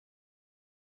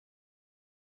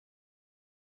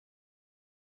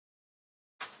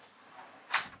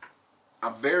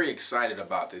I'm very excited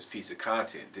about this piece of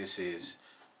content. This is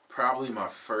probably my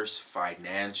first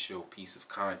financial piece of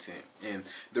content. And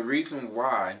the reason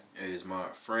why is my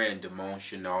friend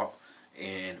McNutt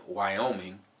in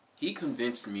Wyoming. He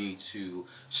convinced me to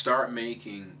start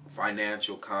making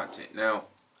financial content. Now,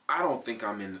 I don't think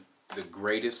I'm in the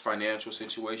greatest financial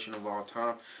situation of all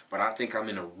time, but I think I'm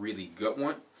in a really good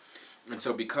one. And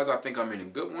so because I think I'm in a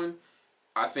good one,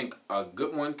 I think a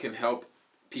good one can help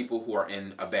people who are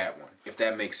in a bad one, if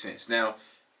that makes sense. Now,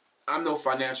 I'm no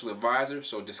financial advisor,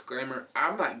 so disclaimer,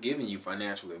 I'm not giving you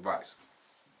financial advice.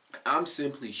 I'm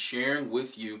simply sharing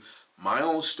with you my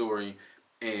own story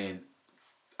and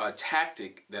a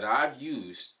tactic that I've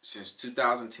used since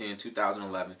 2010,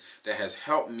 2011 that has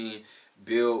helped me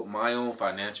build my own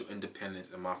financial independence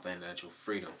and my financial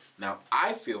freedom. Now,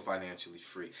 I feel financially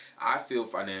free. I feel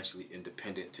financially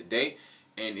independent today.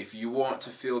 And if you want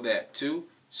to feel that too,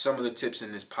 some of the tips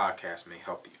in this podcast may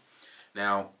help you.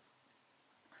 Now,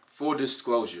 full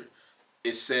disclosure,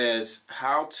 it says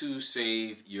how to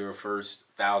save your first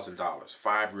 $1,000.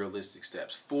 5 realistic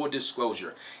steps. Full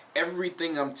disclosure,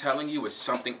 everything I'm telling you is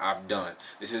something I've done.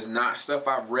 This is not stuff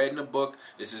I've read in a book.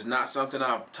 This is not something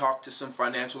I've talked to some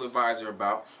financial advisor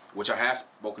about, which I have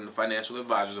spoken to financial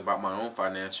advisors about my own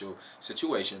financial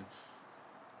situation.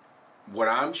 What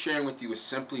I'm sharing with you is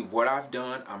simply what I've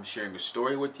done. I'm sharing a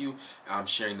story with you. I'm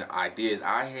sharing the ideas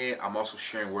I had. I'm also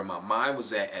sharing where my mind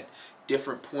was at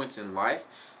different points in life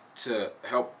to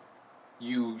help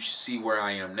you see where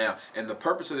I am now. And the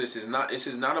purpose of this is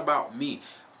not about me.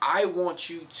 I want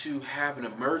you to have an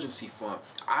emergency fund.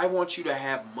 I want you to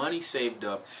have money saved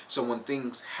up so when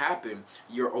things happen,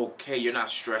 you're okay. You're not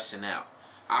stressing out.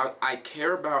 I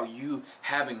care about you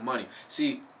having money.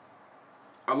 See,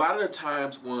 a lot of the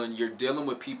times when you're dealing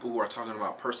with people who are talking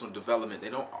about personal development, they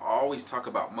don't always talk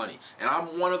about money. And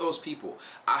I'm one of those people.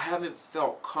 I haven't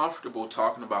felt comfortable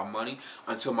talking about money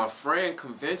until my friend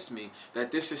convinced me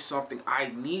that this is something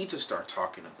I need to start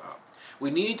talking about. We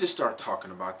need to start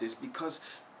talking about this because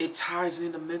it ties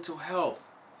into mental health.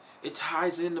 It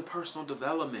ties into personal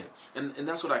development. And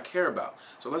that's what I care about.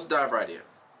 So let's dive right in.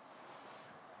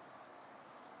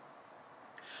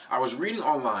 I was reading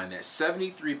online that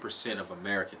 73% of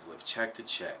Americans live check to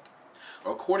check.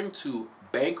 According to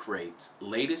Bankrate's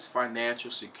latest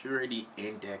Financial Security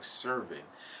Index survey,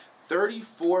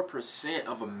 34%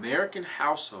 of American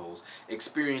households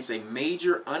experience a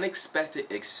major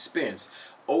unexpected expense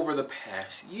over the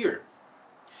past year.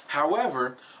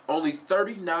 However, only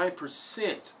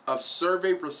 39% of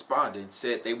survey respondents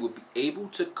said they would be able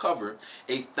to cover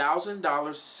a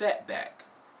 $1,000 setback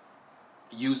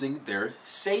using their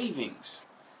savings.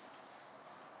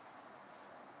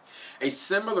 A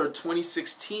similar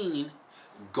 2016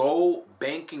 gold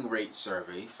banking rate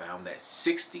survey found that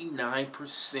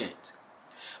 69%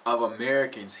 of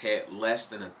Americans had less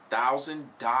than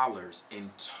 $1,000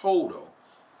 in total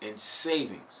in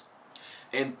savings,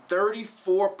 and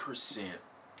 34%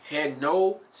 had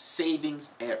no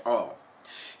savings at all.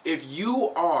 If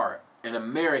you are an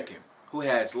American who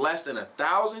has less than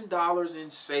 $1,000 in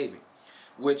savings,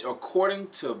 which according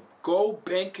to Gold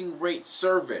Banking Rate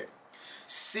Survey,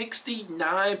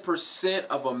 69%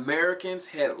 of Americans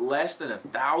had less than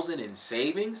 $1,000 in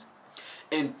savings,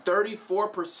 and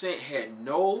 34% had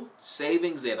no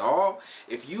savings at all.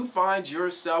 If you find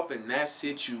yourself in that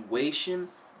situation,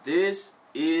 this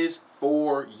is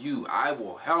for you. I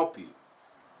will help you.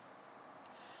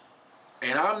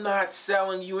 And I'm not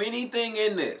selling you anything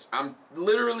in this. I'm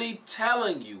literally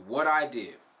telling you what I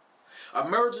did.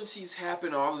 Emergencies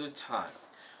happen all the time.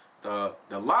 The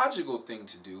logical thing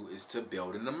to do is to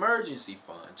build an emergency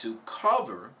fund to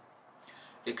cover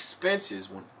expenses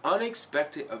when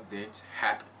unexpected events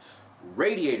happen.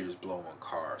 Radiators blow on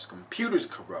cars, computers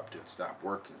corrupt and stop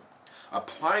working,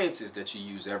 appliances that you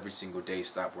use every single day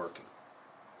stop working.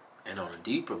 And on a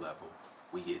deeper level,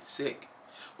 we get sick.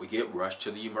 We get rushed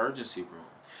to the emergency room.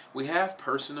 We have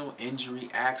personal injury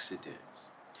accidents.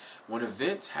 When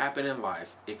events happen in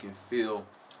life, it can feel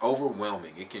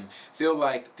overwhelming. It can feel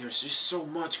like there's just so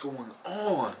much going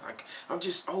on. Like I'm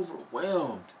just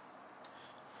overwhelmed.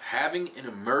 Having an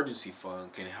emergency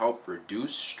fund can help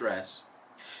reduce stress.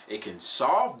 It can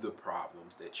solve the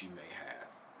problems that you may have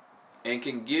and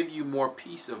can give you more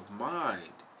peace of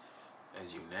mind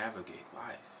as you navigate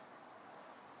life.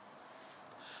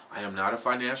 I am not a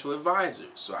financial advisor,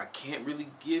 so I can't really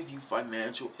give you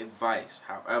financial advice.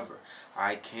 However,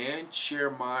 I can share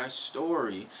my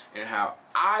story and how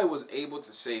I was able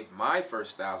to save my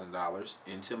first $1,000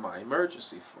 into my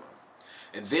emergency fund,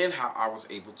 and then how I was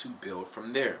able to build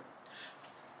from there.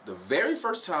 The very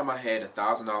first time I had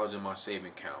 $1,000 in my saving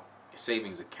account,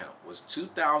 savings account was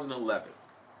 2011,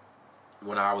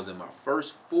 when I was in my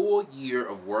first full year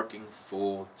of working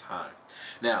full time.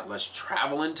 Now, let's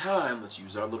travel in time. Let's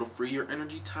use our little free your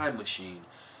energy time machine.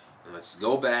 And let's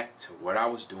go back to what I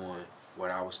was doing,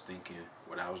 what I was thinking,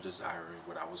 what I was desiring,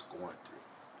 what I was going through.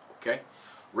 Okay?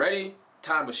 Ready?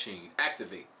 Time machine.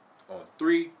 Activate. On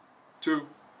 3, 2,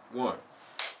 1.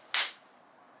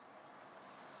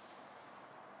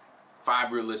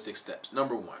 5 realistic steps.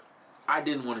 Number 1. I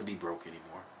didn't want to be broke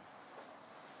anymore.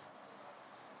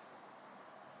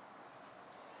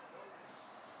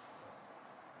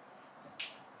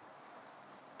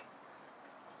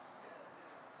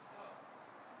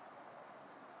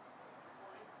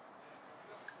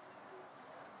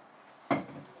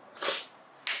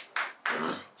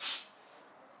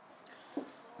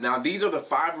 Now, these are the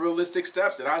 5 realistic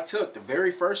steps that I took. The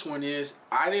very first one is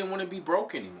I didn't want to be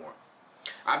broke anymore.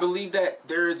 I believe that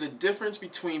there is a difference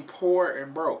between poor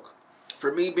and broke.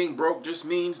 For me, being broke just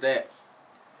means that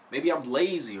maybe I'm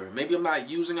lazy, or maybe I'm not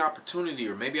using opportunity,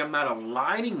 or maybe I'm not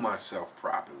aligning myself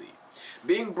properly.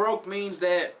 Being broke means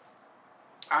that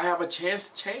I have a chance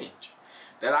to change,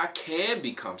 that I can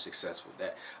become successful,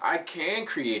 that I can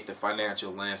create the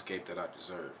financial landscape that I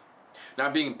deserve. Now,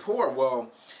 being poor,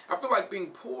 well, I feel like being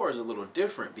poor is a little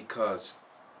different, because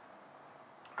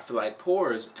I feel like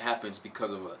poor happens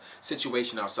because of a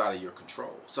situation outside of your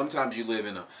control. Sometimes you live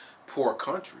in a poor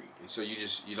country, and so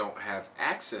you don't have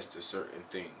access to certain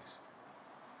things.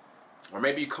 Or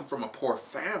maybe you come from a poor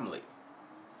family.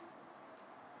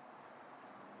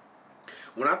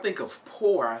 When I think of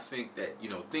poor, I think that,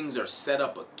 things are set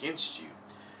up against you.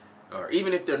 Or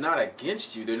even if they're not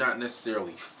against you, they're not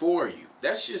necessarily for you.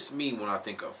 That's just me when I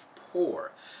think of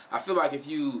poor. I feel like if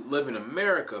you live in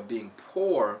America, being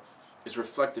poor is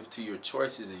reflective to your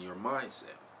choices and your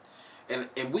mindset.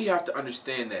 And we have to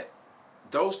understand that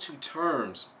those two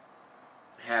terms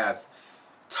have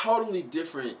totally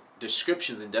different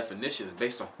descriptions and definitions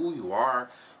based on who you are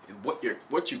and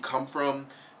what you come from,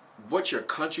 what your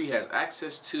country has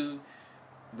access to,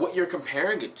 what you're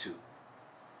comparing it to.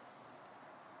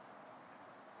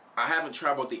 I haven't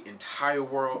traveled the entire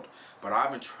world, but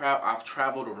I've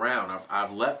traveled around.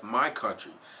 I've left my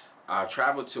country. I've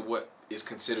traveled to what is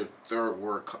considered third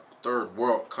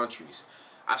world countries.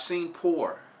 I've seen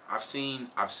poor. I've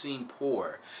seen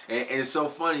poor, and it's so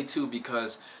funny too,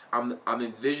 because I'm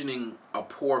envisioning a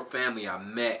poor family I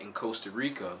met in Costa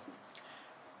Rica,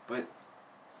 but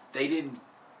they didn't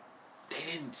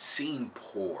seem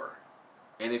poor.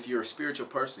 And if you're a spiritual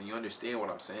person, you understand what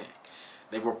I'm saying.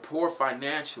 They were poor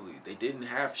financially. They didn't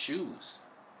have shoes.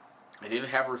 They didn't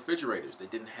have refrigerators. They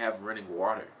didn't have running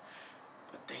water.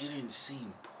 But they didn't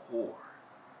seem poor.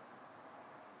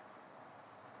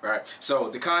 Right? So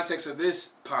the context of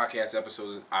this podcast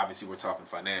episode is obviously we're talking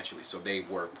financially. So they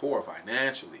were poor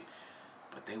financially,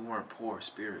 but they weren't poor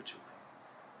spiritually.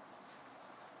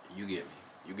 You get me.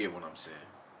 You get what I'm saying.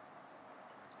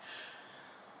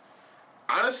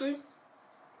 Honestly,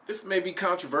 this may be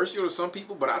controversial to some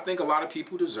people, but I think a lot of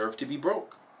people deserve to be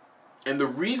broke. And the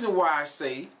reason why I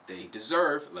say they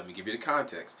deserve, let me give you the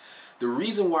context. The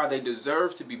reason why they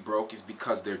deserve to be broke is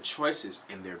because their choices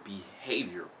and their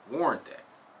behavior warrant that.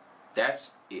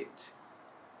 That's it.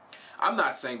 I'm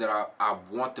not saying that I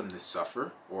want them to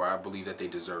suffer, or I believe that they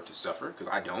deserve to suffer, because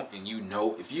I don't. And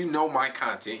if you know my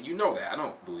content, you know that. I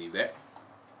don't believe that.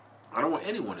 I don't want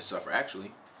anyone to suffer,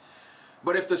 actually.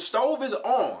 But if the stove is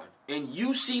on and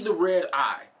you see the red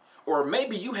eye, or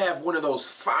maybe you have one of those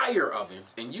fire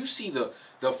ovens and you see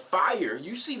the fire,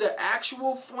 you see the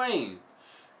actual flame,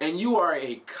 and you are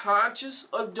a conscious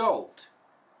adult,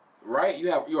 right?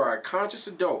 You are a conscious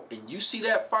adult and you see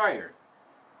that fire,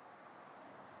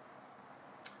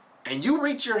 and you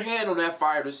reach your hand on that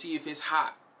fire to see if it's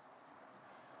hot.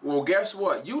 Well, guess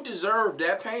what? You deserve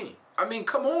that pain. I mean,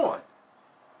 come on.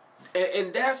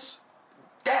 And that's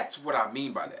what I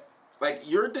mean by that. Like,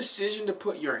 your decision to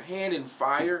put your hand in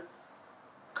fire,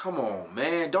 come on,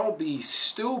 man, don't be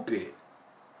stupid.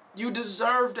 You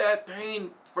deserve that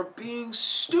pain for being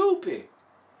stupid.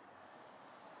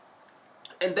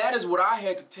 And that is what I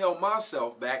had to tell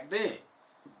myself back then.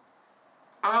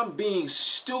 I'm being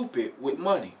stupid with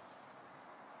money.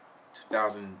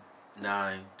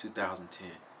 2009, 2010.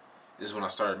 This is when I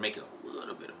started making a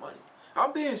little bit of money.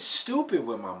 I'm being stupid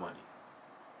with my money.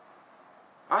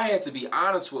 I had to be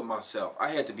honest with myself.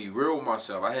 I had to be real with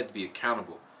myself. I had to be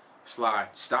accountable. Sly,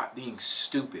 stop being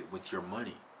stupid with your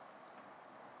money.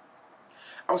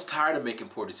 I was tired of making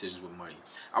poor decisions with money.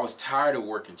 I was tired of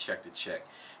working check to check.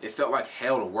 It felt like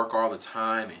hell to work all the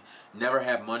time and never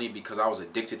have money because I was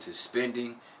addicted to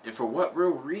spending. And for what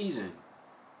real reason?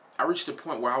 I reached a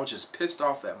point where I was just pissed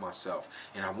off at myself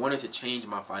and I wanted to change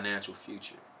my financial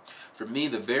future. For me,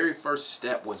 the very first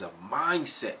step was a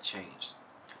mindset change.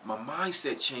 My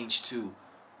mindset changed to,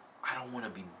 I don't want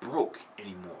to be broke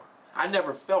anymore. I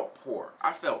never felt poor.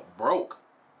 I felt broke.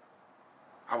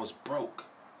 I was broke.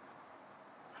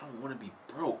 I don't want to be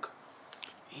broke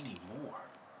anymore.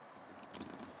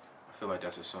 I feel like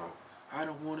that's a song. I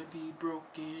don't want to be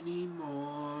broke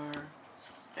anymore.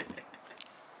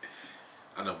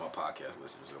 I know my podcast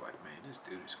listeners are like, man, this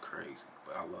dude is crazy.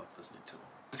 But I love listening to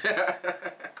him.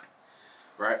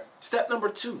 Right? Step number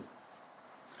two.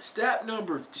 Step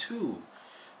number two.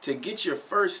 To get your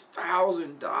first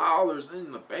 $1,000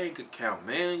 in the bank account,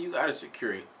 man, you got to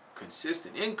secure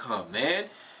consistent income, man.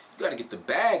 You got to get the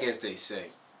bag, as they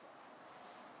say.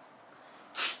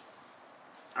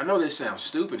 I know this sounds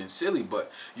stupid and silly,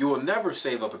 but you will never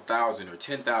save up 1,000 or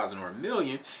 10,000 or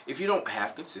 1,000,000 if you don't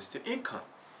have consistent income.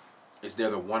 Is there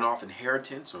the one-off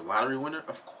inheritance or lottery winner?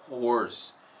 Of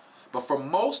course. But for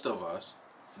most of us,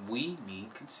 we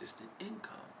need consistent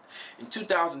income. In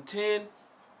 2010,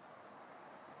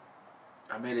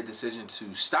 I made a decision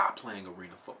to stop playing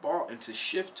arena football and to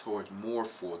shift towards more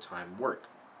full-time work.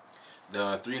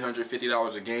 The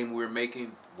 $350 a game we were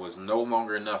making was no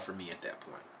longer enough for me at that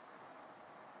point.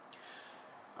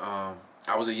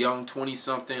 I was a young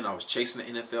 20-something. I was chasing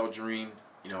the NFL dream.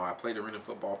 You know, I played arena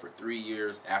football for 3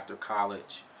 years after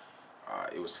college.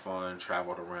 It was fun,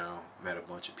 traveled around, met a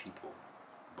bunch of people,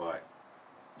 but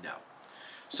no.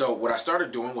 So what I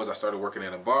started doing was I started working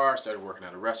at a bar, started working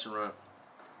at a restaurant.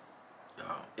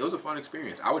 It was a fun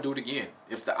experience. I would do it again.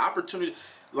 If the opportunity,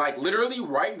 like literally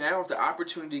right now, if the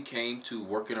opportunity came to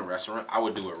work in a restaurant, I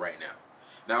would do it right now.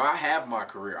 Now I have my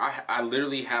career. I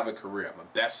literally have a career. I'm a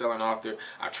best-selling author.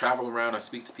 I travel around. I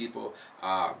speak to people.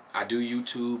 I do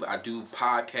YouTube. I do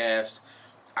podcasts.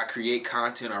 I create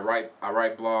content. I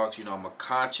write blogs. You know, I'm a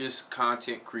conscious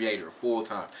content creator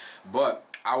full-time. But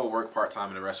I will work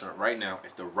part-time in a restaurant right now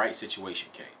if the right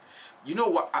situation came. You know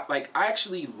what? I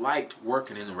actually liked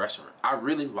working in the restaurant. I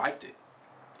really liked it.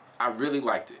 I really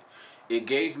liked it. It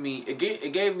gave me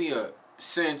a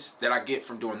sense that I get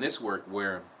from doing this work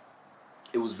where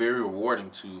it was very rewarding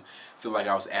to feel like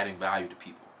I was adding value to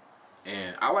people,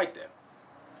 and I like that.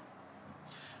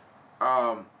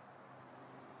 I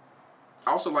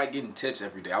also like getting tips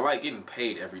every day. I like getting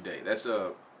paid every day.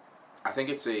 I think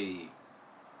it's a.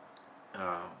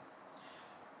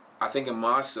 I think in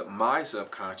my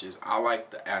subconscious, I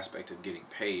like the aspect of getting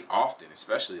paid often,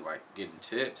 especially like getting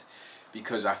tips,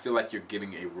 because I feel like you're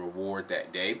getting a reward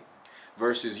that day.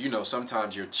 Versus, you know,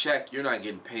 sometimes your check, you're not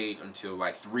getting paid until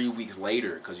like 3 weeks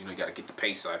later because, you know, you got to get the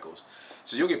pay cycles.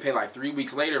 So you'll get paid like 3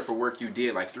 weeks later for work you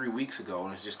did like 3 weeks ago.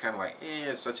 And it's just kind of like,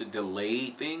 it's such a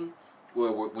delayed thing.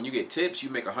 Well, when you get tips, you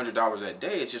make $100 that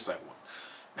day. It's just like,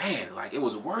 man, like it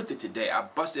was worth it today. I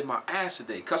busted my ass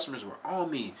today. Customers were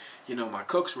on me. You know, my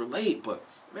cooks were late, but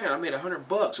man, I made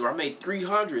 $100 or I made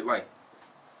 300. Like,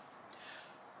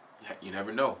 you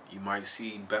never know. You might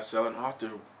see best-selling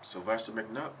author Sylvester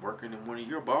McNutt working in one of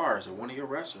your bars or one of your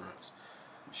restaurants.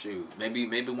 Shoot, maybe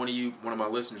one of my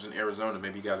listeners in Arizona,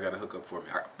 maybe you guys got to hook up for me.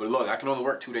 But look, I can only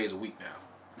work 2 days a week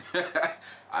now.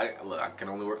 I can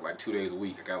only work like 2 days a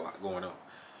week. I got a lot going on.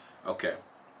 Okay.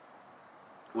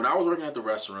 When I was working at the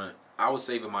restaurant, I was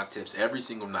saving my tips every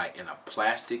single night in a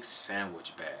plastic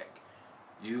sandwich bag.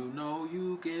 You know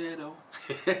you ghetto.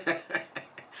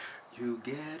 You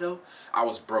ghetto. I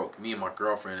was broke. Me and my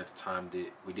girlfriend at the time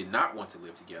we did not want to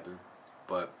live together,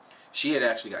 but she had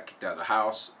actually got kicked out of the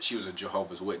house. She was a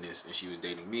Jehovah's Witness and she was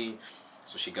dating me,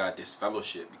 so she got this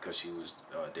fellowship because she was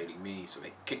dating me. So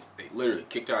they literally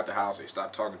kicked her out the house. They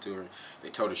stopped talking to her. They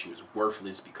told her she was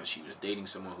worthless because she was dating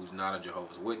someone who's not a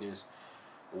Jehovah's Witness,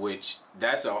 which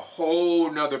that's a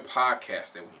whole nother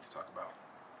podcast that we need to talk about.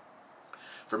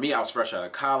 For me, I was fresh out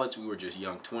of college. We were just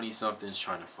young 20-somethings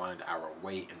trying to find our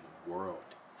way in the world.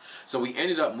 So we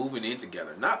ended up moving in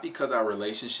together, not because our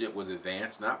relationship was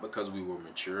advanced, not because we were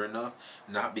mature enough,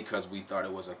 not because we thought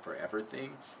it was a forever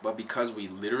thing, but because we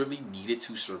literally needed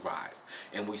to survive.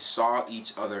 And we saw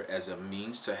each other as a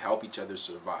means to help each other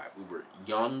survive. We were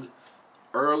young,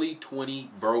 early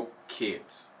 20 broke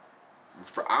kids.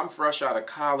 I'm fresh out of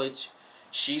college.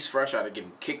 She's fresh out of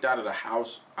getting kicked out of the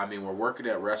house. I mean, we're working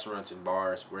at restaurants and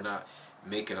bars. We're not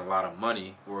making a lot of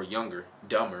money. We're younger,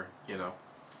 dumber, you know.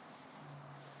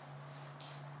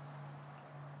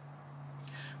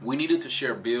 We needed to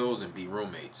share bills and be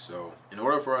roommates. So in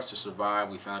order for us to survive,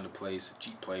 we found a place, a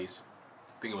cheap place.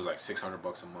 I think it was like $600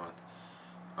 a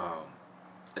month.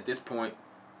 At this point,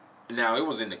 now it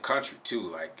was in the country too.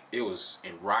 Like it was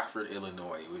in Rockford,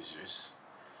 Illinois. It was just,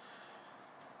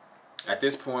 At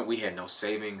this point, we had no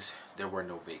savings. There were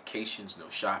no vacations, no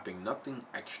shopping, nothing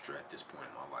extra at this point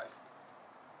in my life.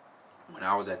 When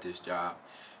I was at this job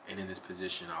and in this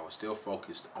position, I was still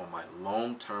focused on my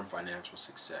long-term financial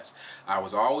success. I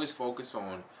was always focused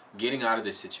on getting out of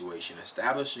this situation,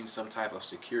 establishing some type of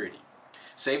security.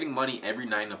 Saving money every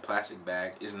night in a plastic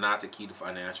bag is not the key to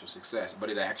financial success, but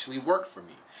it actually worked for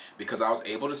me because I was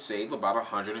able to save about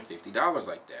 $150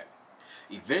 like that.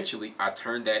 Eventually, I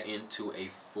turned that into a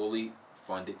fully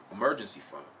funded emergency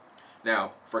fund.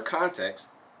 Now, for context,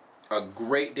 a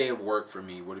great day of work for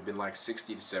me would have been like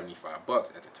 60 to 75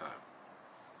 bucks at the time.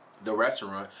 The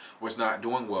restaurant was not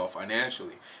doing well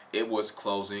financially. It was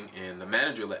closing, and the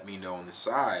manager let me know on the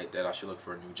side that I should look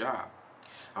for a new job.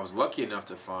 I was lucky enough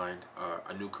to find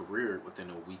a new career within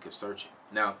a week of searching.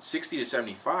 Now, 60 to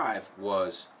 75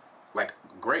 was like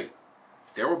great.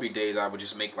 There would be days I would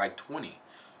just make like 20.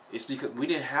 It's because we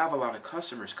didn't have a lot of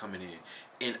customers coming in,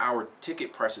 and our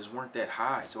ticket prices weren't that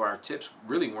high, so our tips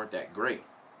really weren't that great.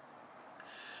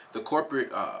 The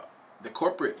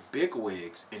corporate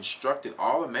bigwigs instructed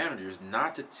all the managers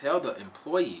not to tell the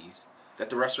employees that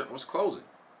the restaurant was closing.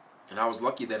 And I was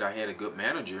lucky that I had a good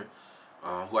manager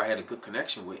who I had a good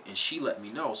connection with, and she let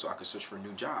me know so I could search for a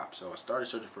new job. So I started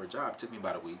searching for a job. It took me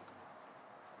about a week,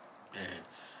 and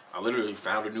I literally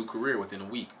found a new career within a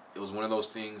week. It was one of those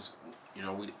things, you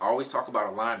know, we always talk about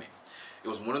alignment. It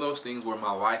was one of those things where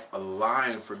my life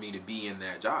aligned for me to be in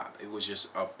that job. It was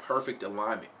just a perfect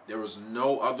alignment. There was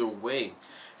no other way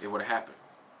it would have happened.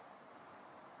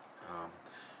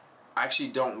 I actually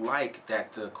don't like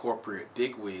that the corporate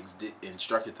bigwigs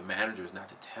instructed the managers not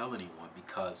to tell anyone,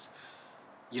 because,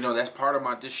 you know, that's part of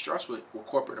my distrust with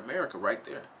corporate America right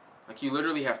there. Like, you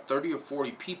literally have 30 or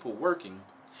 40 people working,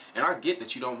 and I get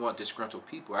that you don't want disgruntled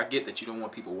people. I get that you don't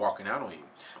want people walking out on you.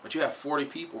 But you have 40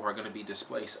 people who are going to be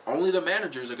displaced. Only the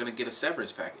managers are going to get a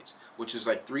severance package, which is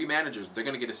like 3 managers. They're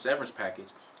going to get a severance package.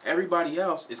 Everybody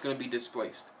else is going to be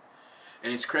displaced.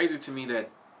 And it's crazy to me that,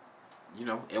 you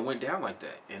know, it went down like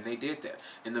that. And they did that.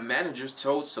 And the managers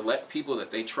told select people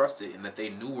that they trusted and that they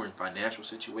knew were in financial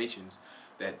situations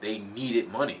that they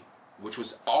needed money, which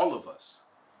was all of us.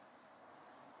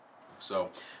 So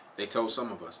they told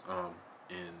some of us,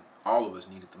 and all of us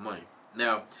needed the money.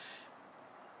 Now,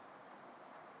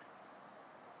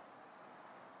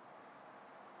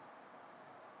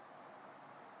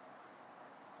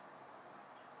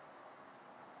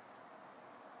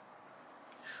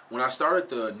 when I started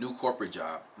the new corporate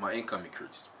job, my income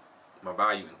increased, my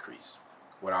value increased,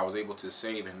 what I was able to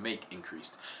save and make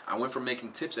increased. I went from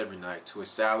making tips every night to a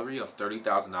salary of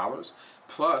 $30,000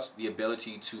 plus the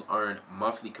ability to earn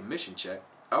monthly commission check,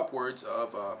 upwards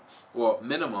of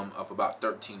minimum of about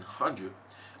 $1,300,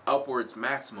 upwards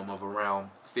maximum of around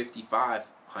 $5,500.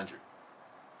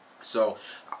 So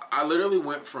I literally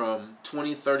went from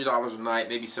 $20, $30 a night,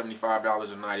 maybe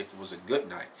 $75 a night if it was a good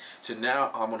night, to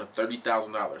now I'm on a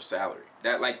 $30,000 salary.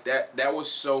 That was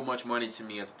so much money to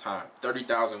me at the time.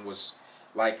 $30,000 was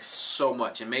like so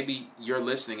much, and maybe you're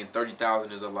listening and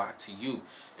 $30,000 is a lot to you,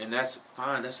 and that's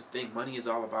fine. That's the thing. Money is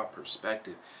all about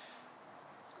perspective.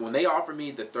 When they offered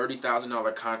me the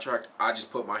 $30,000 contract, I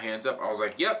just put my hands up. I was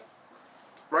like, yep,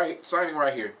 right, signing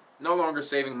right here. No longer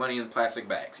saving money in plastic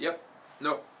bags. Yep,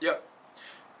 no, yep,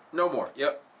 no more,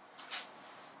 yep.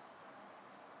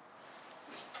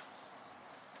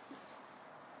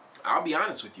 I'll be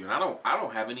honest with you, and I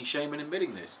don't have any shame in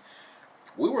admitting this.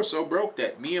 We were so broke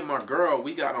that me and my girl,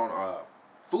 we got on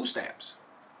food stamps.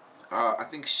 I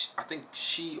think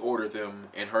she ordered them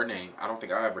in her name. I don't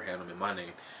think I ever had them in my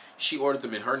name. She ordered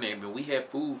them in her name, and we had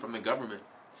food from the government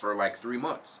for like 3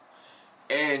 months.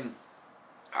 And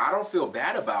I don't feel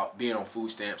bad about being on food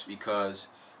stamps because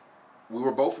we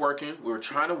were both working. We were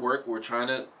trying to work. We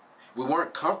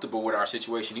weren't comfortable with our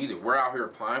situation either. We're out here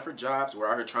applying for jobs. We're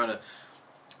out here trying to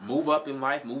move up in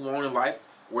life, move on in life.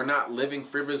 We're not living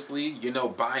frivolously, you know,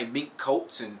 buying mink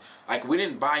coats, and like we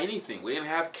didn't buy anything. We didn't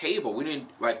have cable. We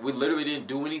literally didn't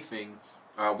do anything.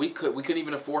 We couldn't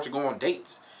even afford to go on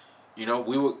dates. You know,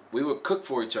 we would cook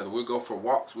for each other. We'd go for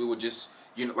walks. We would just,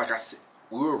 you know, like I said,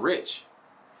 we were rich.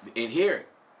 In here,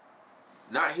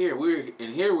 not here.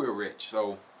 In here we were rich.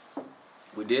 So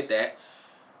we did that.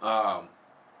 I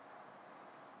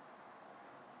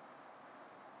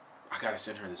gotta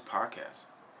send her this podcast.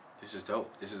 This is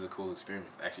dope. This is a cool experience.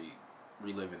 Actually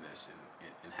reliving this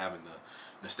and having the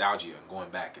nostalgia and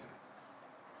going back, and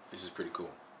this is pretty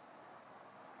cool.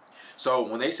 So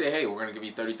when they say, hey, we're going to give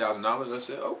you $30,000, I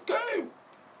said, okay,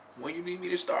 when you need me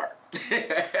to start?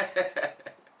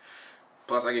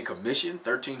 Plus I get commission,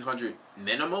 $1,300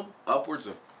 minimum, upwards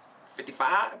of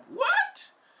 $55.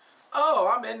 What?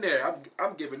 Oh, I'm in there.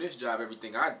 I'm giving this job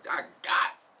everything I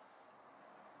got.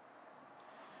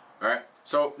 All right.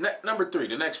 So number 3,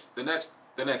 the next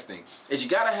thing is you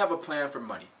gotta have a plan for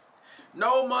money.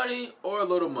 No money or a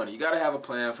little money. You gotta have a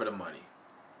plan for the money.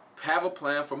 Have a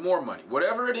plan for more money.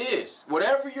 Whatever it is,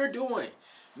 whatever you're doing.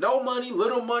 No money,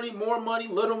 little money, more money,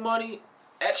 little money,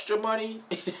 extra money,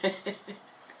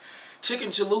 chicken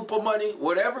chalupa money,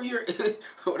 whatever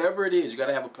it is, you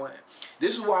gotta have a plan.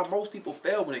 This is why most people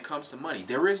fail when it comes to money.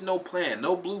 There is no plan,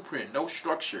 no blueprint, no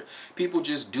structure. People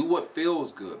just do what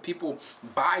feels good. People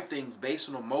buy things based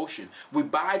on emotion. We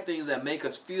buy things that make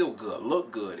us feel good,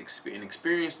 look good, and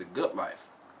experience the good life.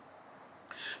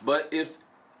 But if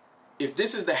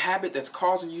this is the habit that's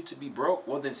causing you to be broke,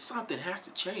 well, then something has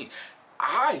to change.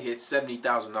 I hit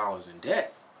 $70,000 in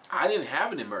debt. I didn't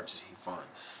have an emergency fund.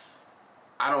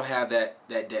 I don't have that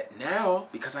debt now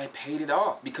because I paid it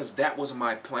off, because that was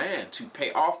my plan, to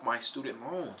pay off my student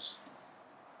loans.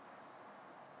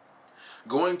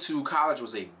 Going to college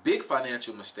was a big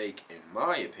financial mistake in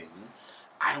my opinion.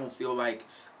 I don't feel like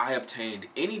I obtained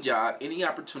any job, any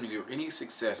opportunity, or any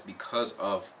success because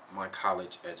of my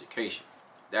college education.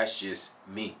 That's just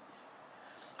me.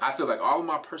 I feel like all of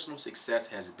my personal success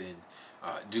has been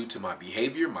due to my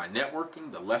behavior, my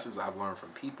networking, the lessons I've learned from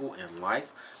people in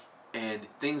life, and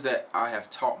things that I have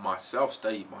taught myself,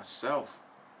 studied myself.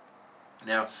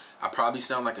 Now, I probably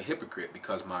sound like a hypocrite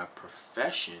because my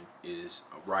profession is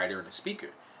a writer and a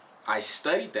speaker. I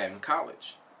studied that in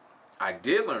college. I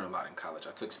did learn a lot in college.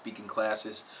 I took speaking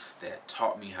classes that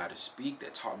taught me how to speak,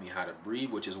 that taught me how to breathe,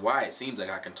 which is why it seems like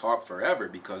I can talk forever,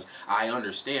 because I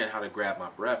understand how to grab my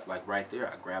breath. Like right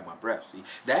there, I grab my breath. See,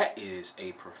 that is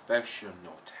a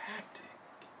professional tactic.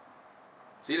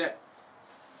 See that?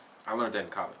 I learned that in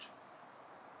college.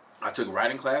 I took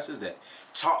writing classes that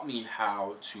taught me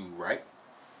how to write.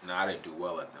 Now, I didn't do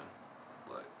well at them,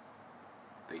 but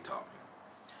they taught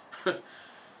me.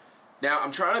 Now,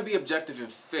 I'm trying to be objective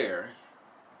and fair,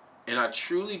 and I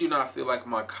truly do not feel like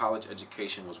my college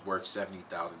education was worth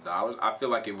 $70,000. I feel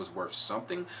like it was worth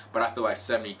something, but I feel like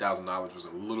 $70,000 was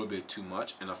a little bit too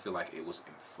much, and I feel like it was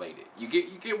inflated. You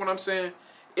get what I'm saying?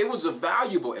 It was a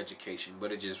valuable education,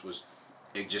 but it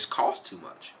just cost too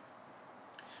much.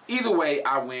 Either way,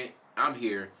 I'm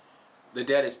here, the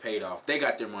debt is paid off, they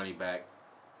got their money back,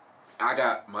 I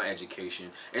got my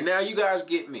education, and now you guys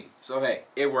get me. So hey,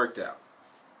 it worked out.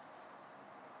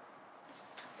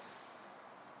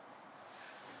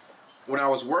 When I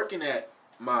was working at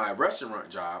my restaurant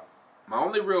job, my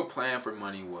only real plan for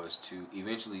money was to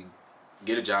eventually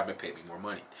get a job that paid me more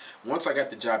money. Once I got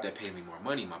the job that paid me more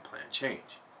money, my plan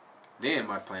changed. Then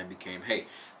my plan became, hey,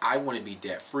 I want to be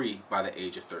debt-free by the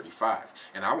age of 35,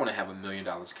 and I want to have $1 million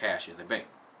cash in the bank.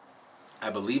 I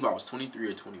believe I was 23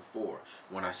 or 24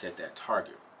 when I set that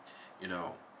target. You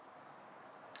know,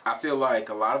 I feel like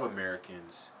a lot of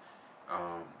Americans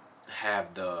have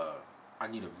I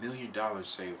need $1 million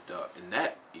saved up, and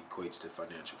that equates to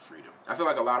financial freedom. I feel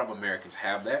like a lot of Americans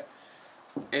have that,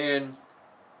 and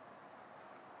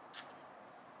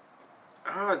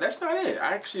that's not it.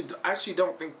 I actually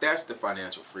don't think that's the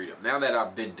financial freedom. Now that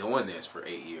I've been doing this for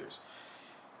 8 years,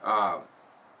 now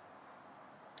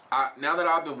that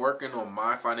I've been working on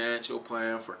my financial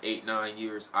plan for 8-9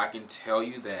 years, I can tell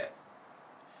you that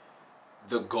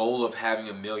the goal of having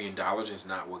 $1 million is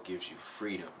not what gives you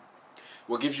freedom.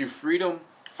 What gives you freedom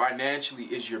financially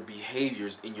is your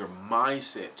behaviors and your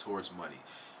mindset towards money.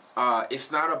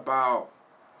 It's not about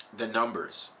the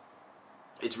numbers.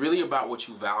 It's really about what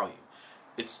you value.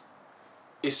 It's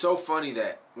so funny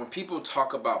that when people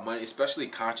talk about money, especially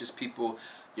conscious people,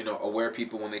 you know, aware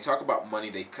people, when they talk about money,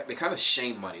 they kind of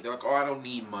shame money. They're like, oh, I don't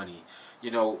need money.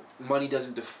 You know, money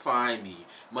doesn't define me.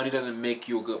 Money doesn't make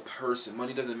you a good person.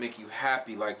 Money doesn't make you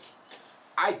happy. Like,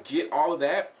 I get all of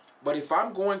that. But if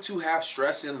I'm going to have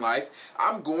stress in life,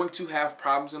 I'm going to have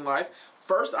problems in life,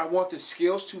 first I want the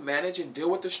skills to manage and deal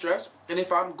with the stress. And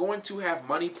if I'm going to have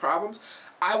money problems,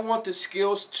 I want the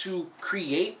skills to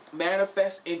create,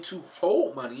 manifest, and to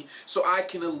hold money so I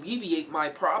can alleviate my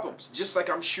problems, just like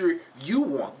I'm sure you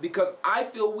want, because I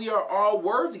feel we are all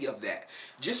worthy of that.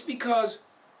 Just because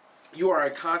you are a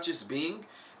conscious being,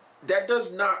 that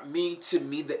does not mean to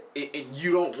me that and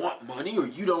you don't want money or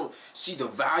you don't see the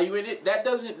value in it. That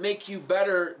doesn't make you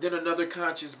better than another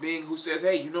conscious being who says,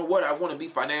 hey, you know what? I want to be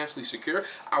financially secure.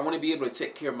 I want to be able to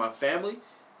take care of my family.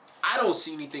 I don't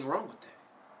see anything wrong with that.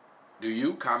 Do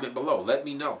you? Comment below. Let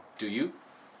me know. Do you?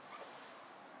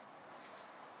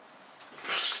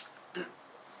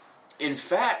 In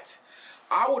fact,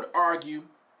 I would argue,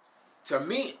 to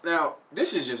me, now,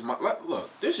 this is just my,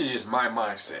 look, this is just my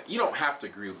mindset. You don't have to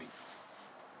agree with me.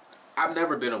 I've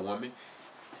never been a woman.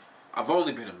 I've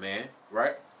only been a man,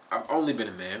 right? I've only been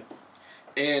a man.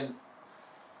 And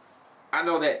I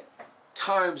know that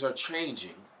times are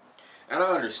changing. And I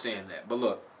understand that. But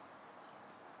look,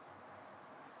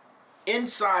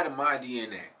 inside of my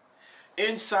DNA,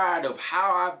 inside of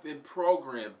how I've been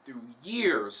programmed through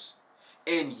years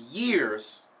and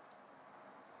years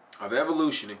of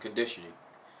evolution and conditioning,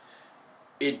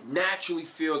 it naturally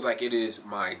feels like it is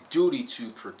my duty to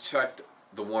protect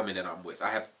the woman that I'm with.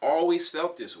 I have always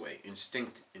felt this way,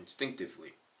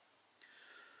 instinctively.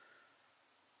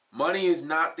 Money is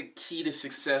not the key to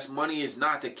success. Money is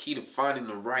not the key to finding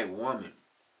the right woman.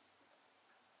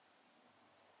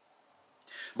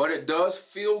 But it does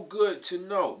feel good to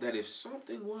know that if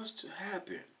something was to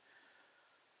happen,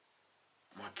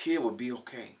 my kid would be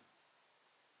okay.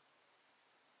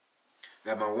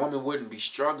 That my woman wouldn't be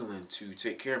struggling to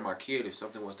take care of my kid if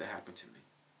something was to happen to me.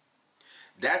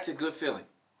 That's a good feeling.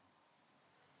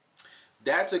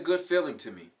 That's a good feeling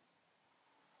to me.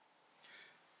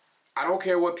 I don't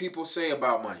care what people say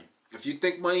about money. If you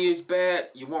think money is bad,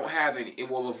 you won't have any. It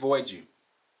will avoid you.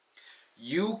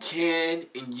 You can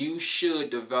and you should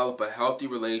develop a healthy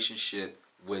relationship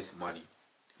with money.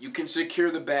 You can secure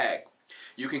the bag.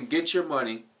 You can get your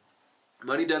money.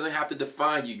 Money doesn't have to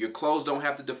define you. Your clothes don't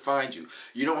have to define you.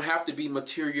 You don't have to be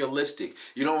materialistic.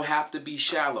 You don't have to be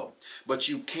shallow. But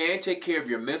you can take care of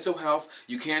your mental health.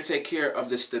 You can take care of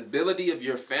the stability of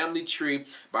your family tree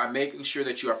by making sure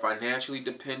that you are financially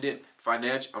dependent,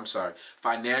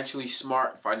 financially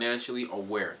smart, financially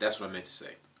aware. That's what I meant to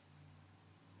say.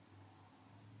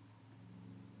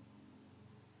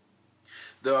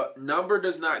 The number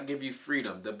does not give you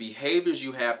freedom. The behaviors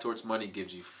you have towards money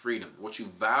gives you freedom. What you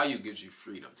value gives you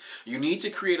freedom. You need to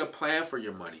create a plan for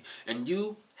your money. And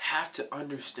you have to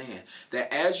understand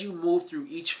that as you move through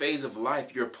each phase of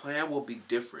life, your plan will be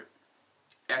different.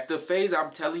 At the phase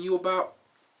I'm telling you about,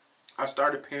 I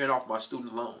started paying off my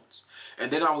student loans.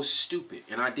 And then I was stupid.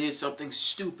 And I did something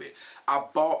stupid. I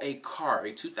bought a car,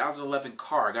 a 2011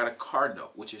 car. I got a car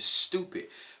note, which is stupid.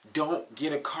 Don't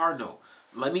get a car note.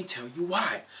 Let me tell you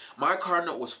why. My car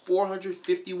note was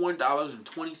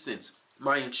 $451.20.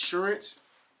 My insurance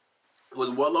was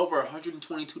well over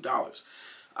 $122.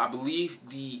 I believe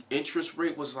the interest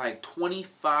rate was like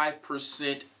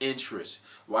 25% interest.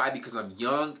 Why? Because I'm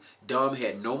young, dumb,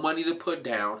 had no money to put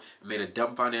down, and made a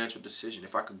dumb financial decision.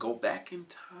 If I could go back in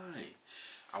time,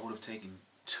 I would have taken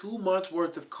 2 months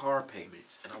worth of car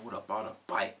payments and I would have bought a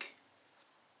bike.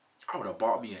 I would have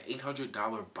bought me an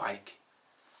 $800 bike.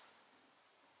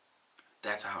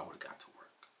 That's how I would have got to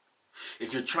work.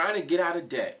 If you're trying to get out of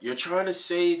debt, you're trying to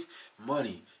save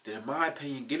money, then in my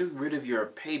opinion, getting rid of your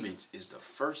payments is the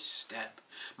first step.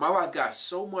 My life got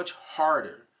so much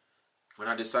harder when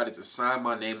I decided to sign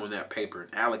my name on that paper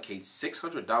and allocate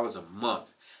 $600 a month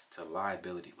to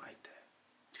liability like that.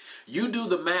 You do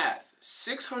the math.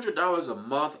 $600 a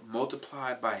month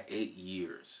multiplied by 8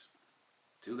 years.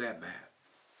 Do that math.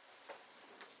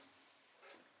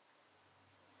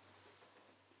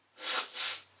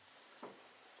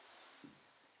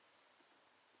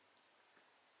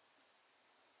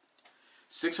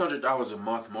 $600 a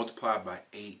month multiplied by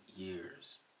 8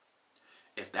 years.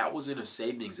 If that was in a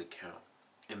savings account,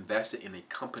 invested in a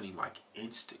company like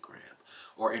Instagram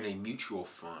or in a mutual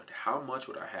fund, how much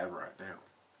would I have right now?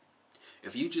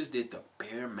 If you just did the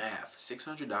bare math,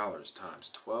 $600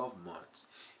 times 12 months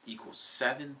equals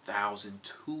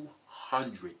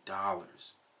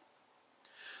 $7,200.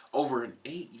 Over an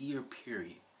 8-year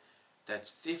period, that's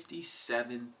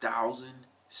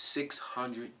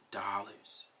 $57,600.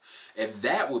 And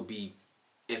that would be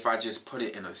if I just put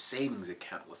it in a savings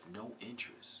account with no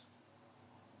interest.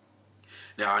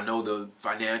 Now, I know the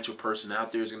financial person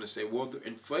out there is going to say, well, the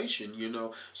inflation,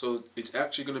 so it's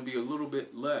actually going to be a little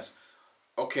bit less.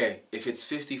 Okay, if it's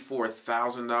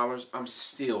 $54,000, I'm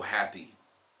still happy.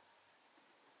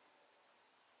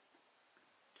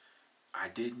 I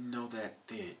didn't know that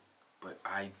then, but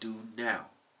I do now.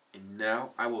 And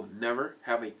now I will never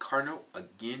have a car note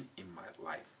again in my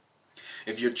life.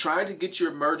 If you're trying to get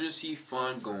your emergency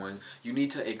fund going, you need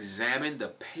to examine the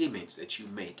payments that you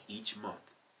make each month.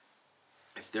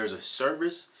 If there's a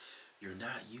service you're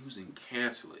not using,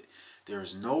 cancel it. There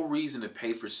is no reason to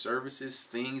pay for services,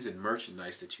 things, and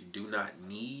merchandise that you do not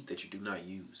need, that you do not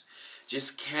use.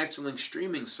 Just canceling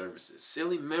streaming services,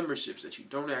 silly memberships that you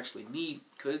don't actually need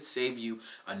could save you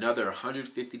another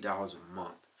 $150 a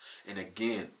month. And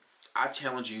again, I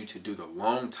challenge you to do the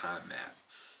long time math.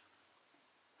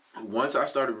 Once I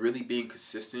started really being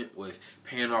consistent with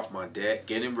paying off my debt,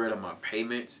 getting rid of my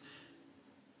payments,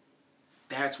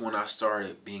 that's when I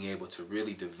started being able to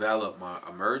really develop my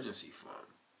emergency fund.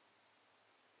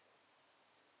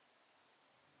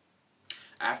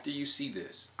 After you see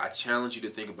this, I challenge you to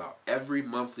think about every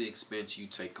monthly expense you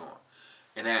take on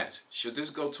and ask, should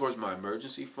this go towards my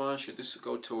emergency fund? Should this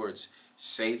go towards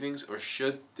savings? Or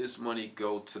should this money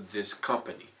go to this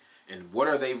company? And what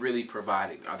are they really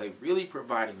providing? Are they really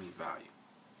providing me value?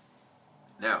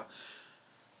 Now,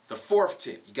 the fourth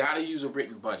tip, you got to use a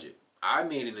written budget. I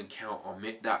made an account on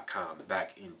McNutt.com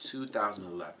back in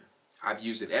 2011. I've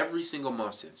used it every single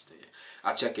month since then.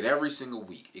 I check it every single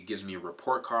week. It gives me a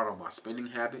report card on my spending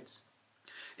habits.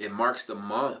 It marks the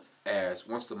month as,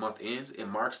 once the month ends, it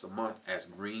marks the month as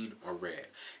green or red.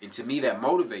 And to me, that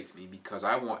motivates me because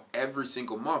I want every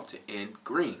single month to end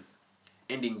green.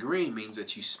 Ending green means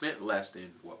that you spent less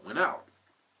than what went out.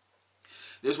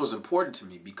 This was important to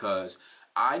me because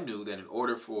I knew that in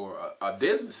order for a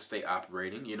business to stay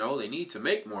operating, you know, they need to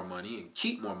make more money and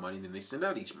keep more money than they send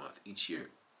out each month, each year.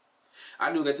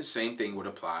 I knew that the same thing would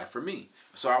apply for me.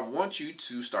 So I want you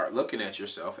to start looking at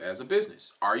yourself as a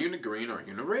business. Are you in the green or are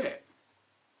you in the red?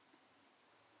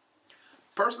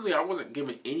 Personally, I wasn't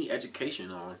given any education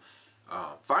on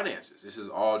finances. This is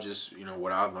all just, you know,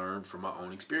 what I learned from my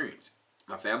own experience.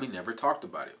 My family never talked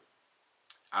about it.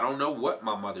 I don't know what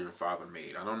my mother and father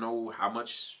made. I don't know how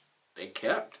much they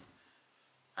kept.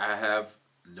 I have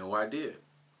no idea.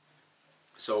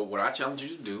 So what I challenge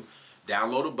you to do,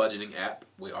 download a budgeting app.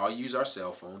 We all use our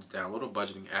cell phones. Download a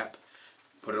budgeting app.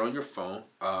 Put it on your phone.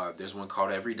 There's one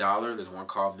called Every Dollar. There's one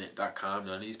called Mint.com.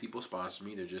 None of these people sponsor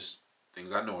me. They're just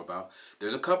things I know about.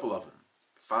 There's a couple of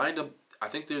them. I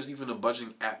think there's even a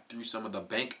budgeting app through some of the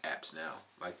bank apps now,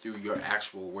 like through your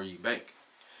actual where you bank.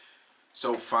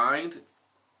 So find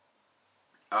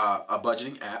a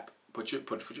budgeting app. Put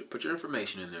your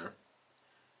information in there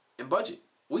and budget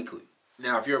weekly.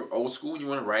 Now, if you're old school and you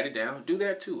want to write it down, do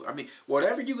that too. I mean,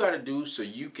 whatever you got to do so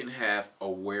you can have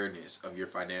awareness of your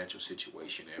financial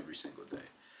situation every single day.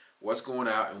 What's going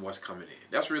out and what's coming in.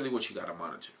 That's really what you got to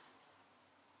monitor.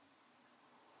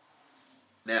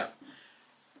 Now,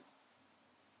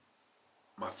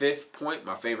 my fifth point,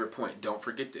 my favorite point, don't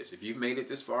forget this. If you've made it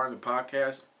this far in the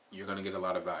podcast, you're going to get a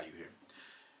lot of value here.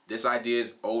 This idea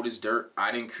is old as dirt.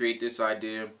 I didn't create this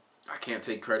idea. I can't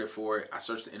take credit for it. I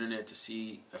searched the internet to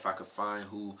see if I could find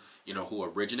who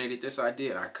originated this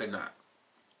idea, and I could not.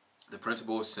 The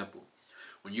principle is simple.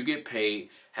 When you get paid,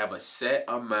 have a set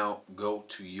amount go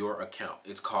to your account.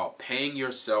 It's called paying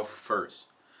yourself first.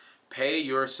 Pay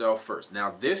yourself first.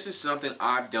 Now, this is something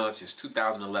I've done since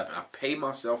 2011. I pay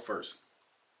myself first.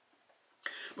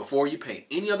 Before you pay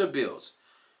any other bills,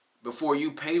 before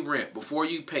you pay rent, before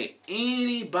you pay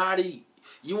anybody,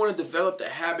 you want to develop the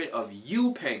habit of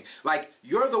you paying. Like,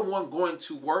 you're the one going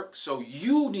to work, so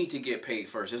you need to get paid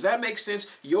first. Does that make sense?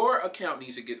 Your account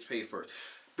needs to get paid first.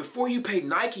 Before you pay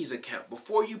Nike's account,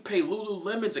 before you pay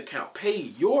Lululemon's account,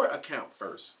 pay your account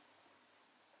first.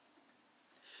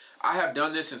 I have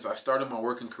done this since I started my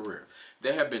working career.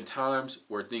 There have been times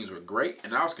where things were great,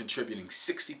 and I was contributing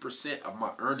 60% of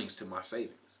my earnings to my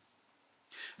savings.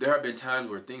 There have been times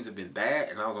where things have been bad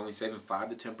and I was only saving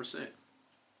 5 to 10%.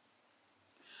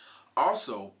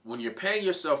 Also, when you're paying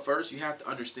yourself first, you have to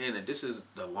understand that this is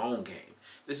the long game.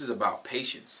 This is about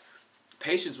patience.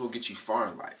 Patience will get you far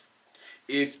in life.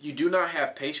 If you do not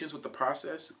have patience with the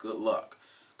process, good luck.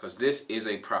 Because this is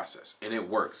a process and it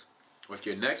works. With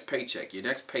your next paycheck, your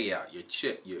next payout, your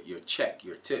check,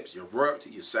 your tips, your royalty,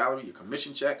 your salary, your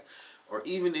commission check, or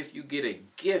even if you get a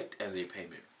gift as a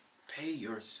payment, pay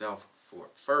yourself for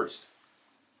it first.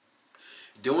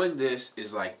 Doing this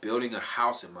is like building a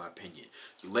house, in my opinion.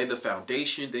 You lay the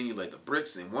foundation, then you lay the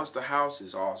bricks, and once the house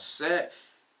is all set,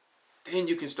 then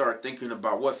you can start thinking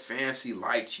about what fancy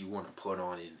lights you want to put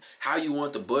on it and how you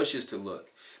want the bushes to look.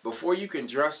 Before you can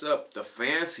dress up the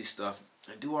fancy stuff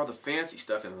and do all the fancy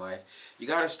stuff in life, you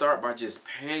got to start by just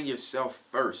paying yourself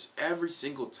first every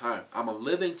single time. I'm a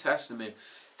living testament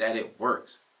that it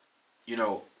works. You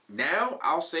know, now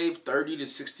I'll save 30 to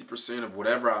 60% of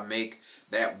whatever I make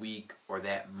that week or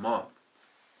that month.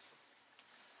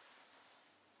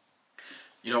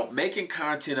 You know, making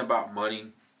content about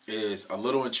money is a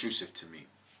little intrusive to me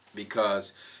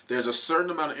because there's a certain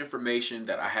amount of information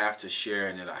that I have to share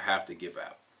and that I have to give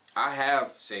out. I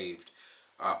have saved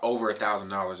over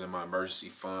 $1,000 in my emergency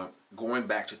fund going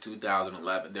back to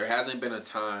 2011. There hasn't been a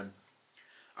time.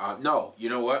 No, you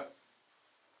know what?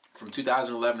 From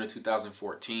 2011 to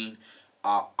 2014,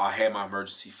 I had my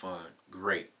emergency fund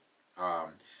great.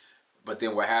 But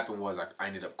then what happened was I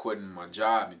ended up quitting my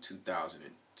job in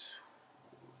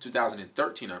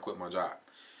 2013. I quit my job.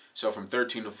 So from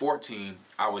 13 to 14,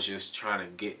 I was just trying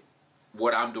to get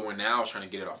what I'm doing now. I was trying to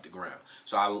get it off the ground.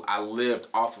 So I lived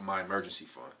off of my emergency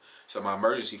fund. So my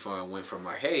emergency fund went from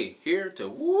like, hey, here to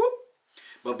whoop.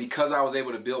 But because I was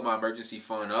able to build my emergency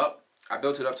fund up, I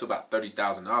built it up to about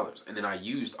 $30,000. And then I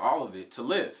used all of it to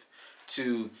live,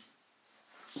 to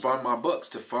fund my books,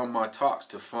 to fund my talks,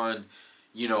 to fund,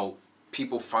 you know,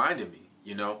 people finding me,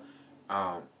 you know.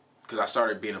 Because I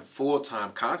started being a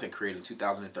full-time content creator in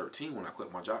 2013 when I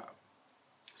quit my job.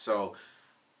 So,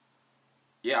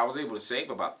 yeah, I was able to save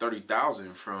about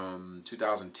 $30,000 from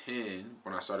 2010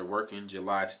 when I started working,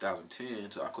 July 2010,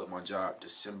 until I quit my job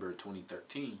December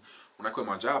 2013. When I quit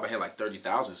my job, I had like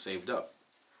 $30,000 saved up.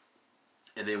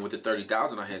 And then with the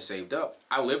 $30,000 I had saved up,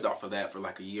 I lived off of that for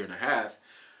like a year and a half,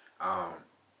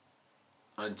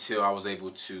 until I was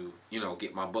able to, you know,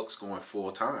 get my books going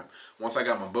full time. Once I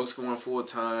got my books going full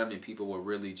time and people were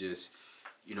really just,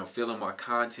 you know, feeling my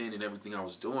content and everything I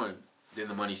was doing, then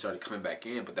the money started coming back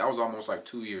in. But that was almost like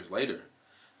 2 years later.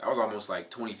 That was almost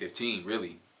like 2015,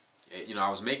 really. You know, I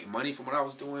was making money from what I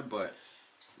was doing, but,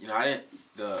 you know,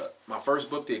 my first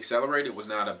book, The Accelerated, was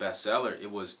not a bestseller.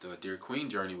 It was The Dear Queen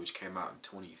Journey, which came out in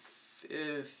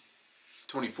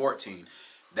 2014.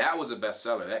 That was a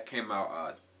bestseller. That came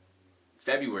out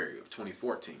February of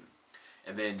 2014.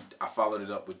 And then I followed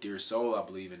it up with Dear Soul, I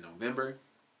believe, in November.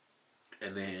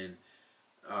 And then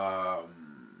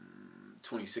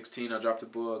 2016 I dropped a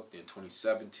book. Then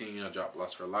 2017 I dropped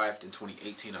Lust for Life. Then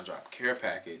 2018 I dropped Care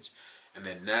Package. And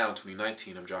then now in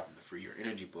 2019 I'm dropping the Free Your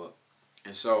Energy book.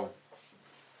 And so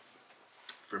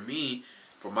for me,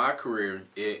 for my career,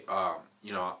 it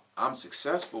you know, I'm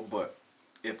successful, but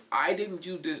if I didn't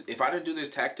do this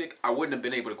tactic, I wouldn't have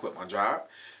been able to quit my job.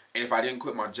 And if I didn't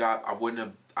quit my job, I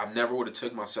never would have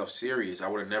took myself serious. I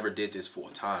would have never did this full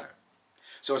time.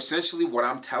 So essentially what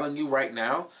I'm telling you right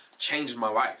now changed my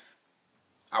life.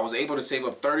 I was able to save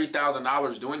up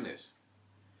 $30,000 doing this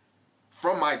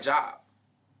from my job.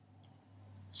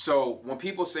 So when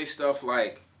people say stuff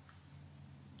like,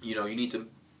 you know,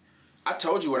 I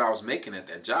told you what I was making at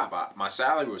that job. My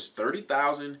salary was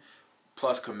 $30,000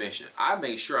 plus commission. I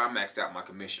made sure I maxed out my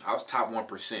commission. I was top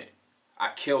 1%.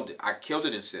 I killed it. I killed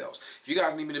it in sales. If you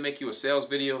guys need me to make you a sales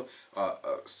video,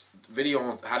 video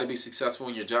on how to be successful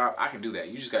in your job, I can do that.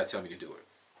 You just got to tell me to do it.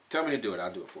 Tell me to do it.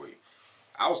 I'll do it for you.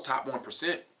 I was top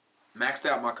 1%, maxed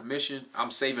out my commission.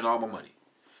 I'm saving all my money.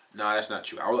 Nah, that's not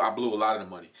true. I blew a lot of the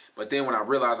money. But then when I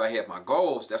realized I had my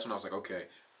goals, that's when I was like, okay,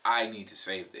 I need to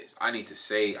save this. I need to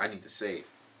save. I need to save.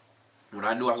 When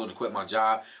I knew I was going to quit my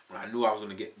job, when I knew I was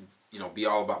going to get, you know, be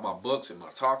all about my books and my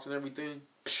talks and everything,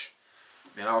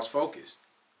 man, I was focused.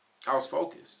 I was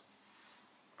focused.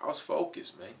 I was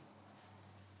focused, man.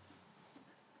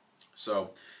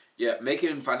 So, yeah,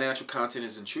 making financial content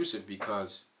is intrusive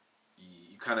because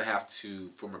you kind of have to,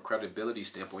 from a credibility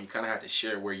standpoint, you kind of have to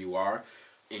share where you are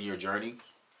in your journey.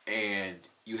 And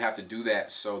you have to do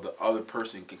that so the other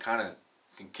person can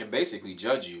basically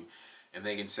judge you. And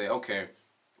they can say, okay,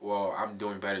 well, I'm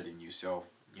doing better than you, so,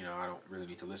 you know, I don't really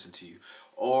need to listen to you.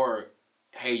 Or,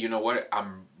 hey, you know what?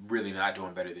 I'm really not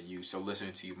doing better than you, so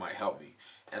listening to you might help me.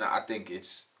 And I think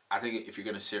if you're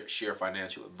going to share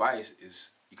financial advice,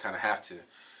 is you kind of have to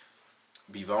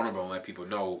be vulnerable and let people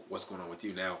know what's going on with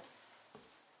you. Now,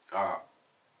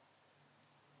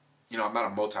 you know, I'm not a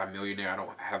multi-millionaire. I don't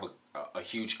have a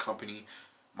huge company.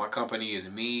 My company is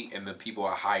me and the people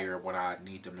I hire when I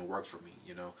need them to work for me,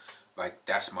 you know. Like,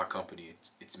 that's my company.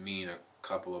 It's me and a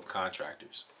couple of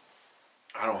contractors.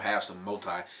 I don't have some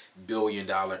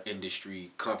multi-billion-dollar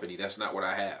industry company. That's not what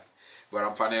I have. But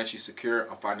I'm financially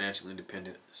secure. I'm financially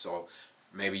independent. So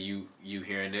maybe you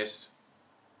hearing this,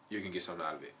 you can get something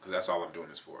out of it. Because that's all I'm doing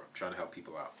this for. I'm trying to help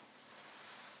people out.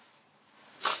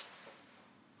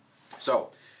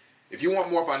 So if you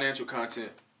want more financial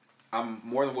content, I'm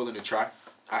more than willing to try.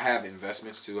 I have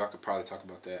investments too. I could probably talk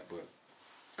about that. But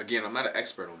again, I'm not an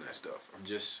expert on that stuff.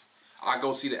 I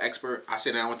go see the expert. I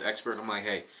sit down with the expert and I'm like,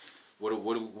 hey, what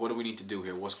do we need to do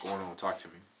here? What's going on? Talk to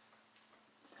me.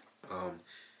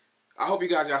 I hope you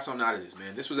guys got something out of this,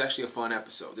 man. This was actually a fun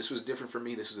episode. This was different for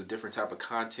me. This was a different type of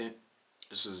content.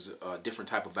 This was a different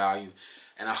type of value.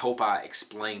 And I hope I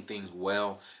explained things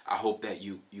well. I hope that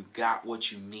you got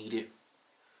what you needed.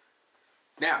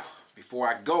 Now, before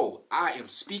I go, I am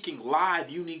speaking live.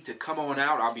 You need to come on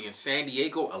out. I'll be in San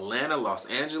Diego, Atlanta, Los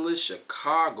Angeles,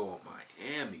 Chicago,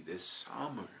 Miami this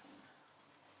summer.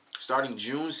 Starting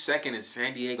June 2nd in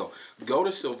San Diego. Go to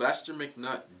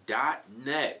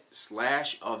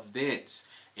sylvestermcnutt.net/events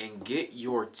and get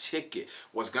your ticket.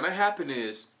 What's going to happen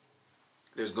is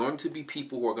there's going to be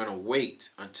people who are going to wait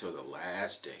until the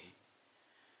last day.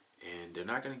 And they're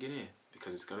not going to get in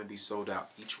because it's going to be sold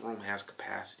out. Each room has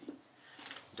capacity.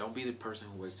 Don't be the person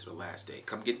who waits to the last day.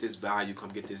 Come get this value. Come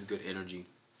get this good energy.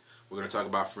 We're going to talk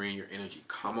about freeing your energy.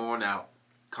 Come on out.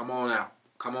 Come on out.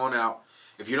 Come on out.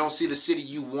 If you don't see the city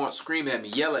you want, scream at me,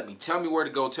 yell at me, tell me where to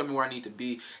go, tell me where I need to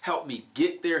be. Help me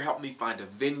get there, help me find a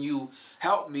venue.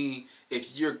 Help me,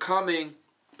 if you're coming,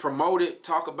 promote it,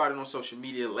 talk about it on social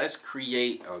media. Let's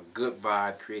create a good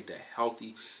vibe, create that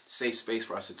healthy, safe space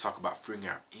for us to talk about freeing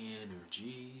our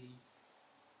energy.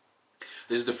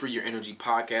 This is the Free Your Energy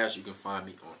podcast. You can find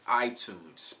me on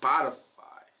iTunes, Spotify,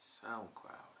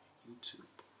 SoundCloud, YouTube.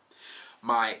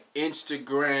 My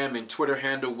Instagram and Twitter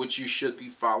handle, which you should be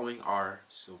following, are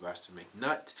Sylvester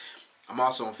McNutt. I'm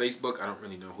also on Facebook. I don't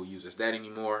really know who uses that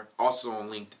anymore. Also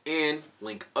on LinkedIn.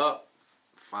 Link up.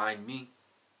 Find me.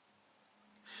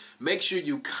 Make sure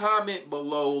you comment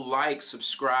below, like,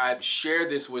 subscribe, share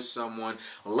this with someone.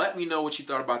 Let me know what you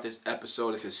thought about this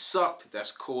episode. If it sucked,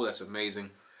 that's cool. That's amazing.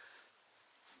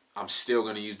 I'm still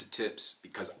going to use the tips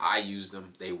because I use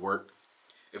them. They work.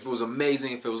 If it was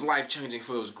amazing, if it was life-changing, if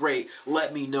it was great,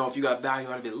 let me know. If you got value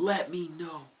out of it, let me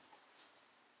know.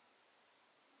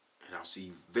 And I'll see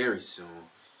you very soon.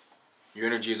 Your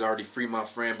energy is already free, my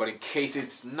friend, but in case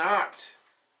it's not,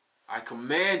 I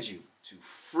command you to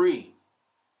free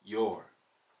your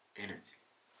energy.